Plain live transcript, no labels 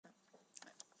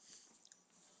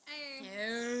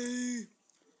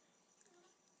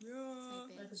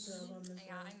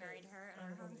I married her, and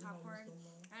we're having popcorn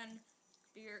and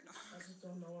beer. I just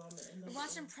don't know how I'm gonna end We're up.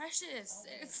 watching Precious.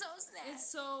 It's so sad. It's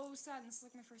so sad, and this is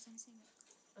like my first time seeing it.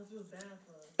 I feel bad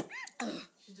for her.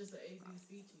 She's just an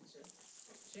ABC teacher.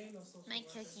 She ain't no social My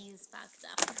worker. cookie's fucked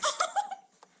up.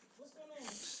 What's going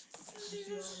on? She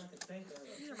don't like a thinker.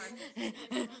 These are mine.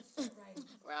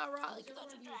 Rah rah, like a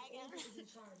Dungeon Dragon.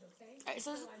 Alright,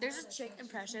 so there's a chick in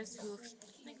Precious who looks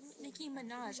like Nicki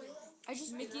Minaj.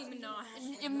 Nicki Minaj.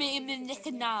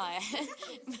 Nicki Minaj.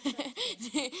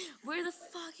 Where the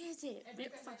fuck is it?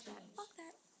 Fuck that. Fuck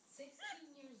that. 16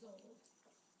 years old.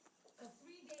 A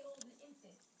 3-day-old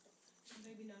infant.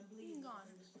 Maybe not bleeding. Gone.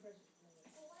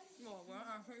 Well,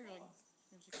 I figured like,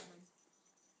 where's she coming?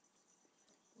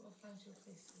 We'll find you a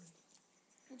place to live.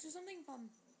 Which is something fun.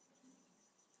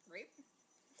 Rape?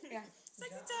 Yeah.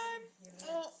 Sexy time!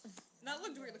 Oh, that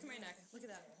looked weird. Look at my neck. Look at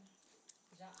that.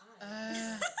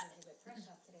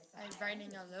 I'm writing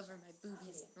all over my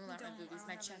boobies. Well, not my boobies,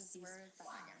 my chesties. Yeah, that's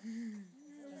all I have.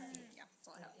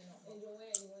 And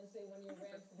Joanne, you want to say when you're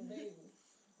ready for the baby?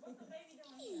 What's the baby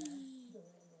doing?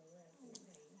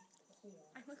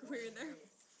 I look weird there.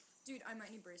 Dude, I might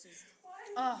need braces.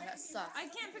 Oh, that sucks. I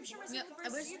can't picture myself Yeah,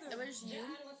 with braces either. I wish you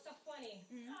What's so funny?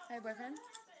 had a boyfriend.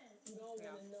 You don't want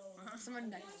to know. Someone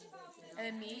nice. And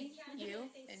then me, you,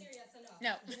 and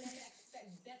no.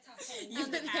 You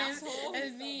and him, asshole.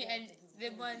 and me, and the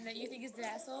one that you think is the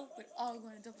asshole, would all go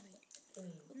on a double date.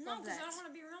 No, Love because I that. don't want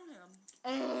to be around him.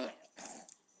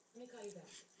 Let me call you back.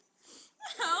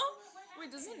 How? Wait,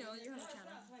 does he know that you have a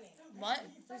channel? What?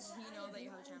 Does he know that you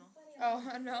have a channel? Oh,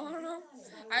 no.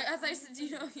 I thought you said, do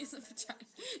you know he has a vagina?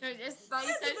 No, I just thought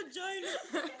you said vagina.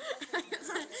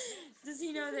 Does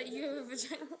he know that you have a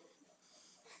vagina?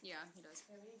 Yeah, he does.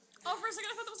 Oh, for a second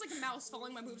I thought that was like a mouse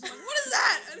following my boobs. I'm like, what is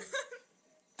that?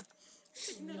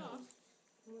 Taking that off.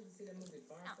 I went to see that movie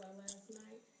Barfly last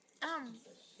night.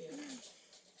 Shit.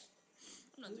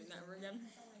 I'm not doing that ever again.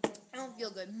 I don't feel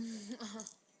good.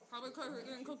 Probably because we're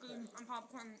doing cookies and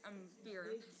popcorn and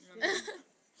beer. You know?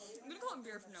 I'm gonna call it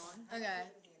beer from now on. Okay.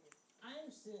 I am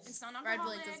sick. It's not Red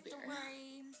Bull alcoholic, does beer. don't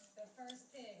worry. The first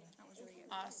thing. That was really good.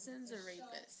 Austin's a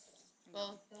rapist.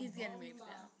 Well, he's getting raped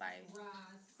now by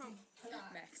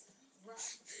Max.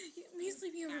 He's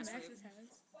sleeping over Ass Max's rape.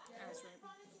 house. That's right.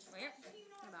 Wait,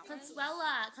 what about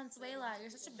Consuela, you're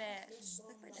such a bitch.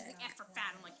 Look my She's dick. like, F for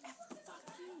fat. I'm like, F for fuck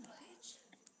you, bitch.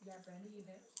 You got brandy, you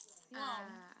hit? I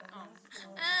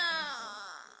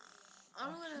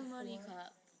don't want a money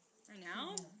cup. Right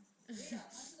now?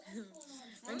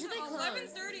 When do they close?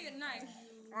 11:30 at night.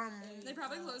 They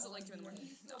probably close at like 2 in the morning.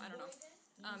 No, I don't know.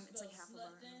 It's like half of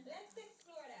our. Let's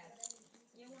explore that.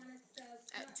 You want to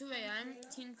At 2 a.m.,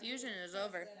 Teen Fusion is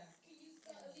over.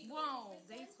 Whoa,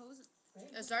 they close at.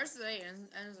 It starts at 8 and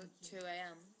ends at 2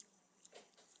 a.m.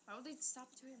 Why would they stop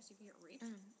at 2 a.m. so you can get raped?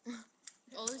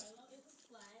 Oldest,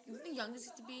 the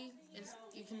youngest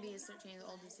you can be is 13. The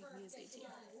oldest you can be is 18.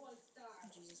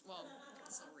 Jesus, well,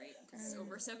 it's still rape because it's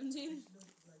over 17.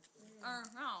 Or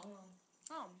no.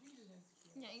 Oh.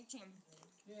 Yeah, 18.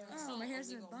 Oh, my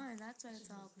hair's in a bun. That's why it's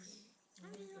all.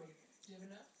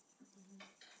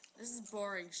 This is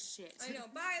boring shit. I know.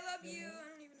 Bye, love you. I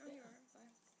don't even know who you are.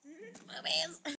 Bye. Movies.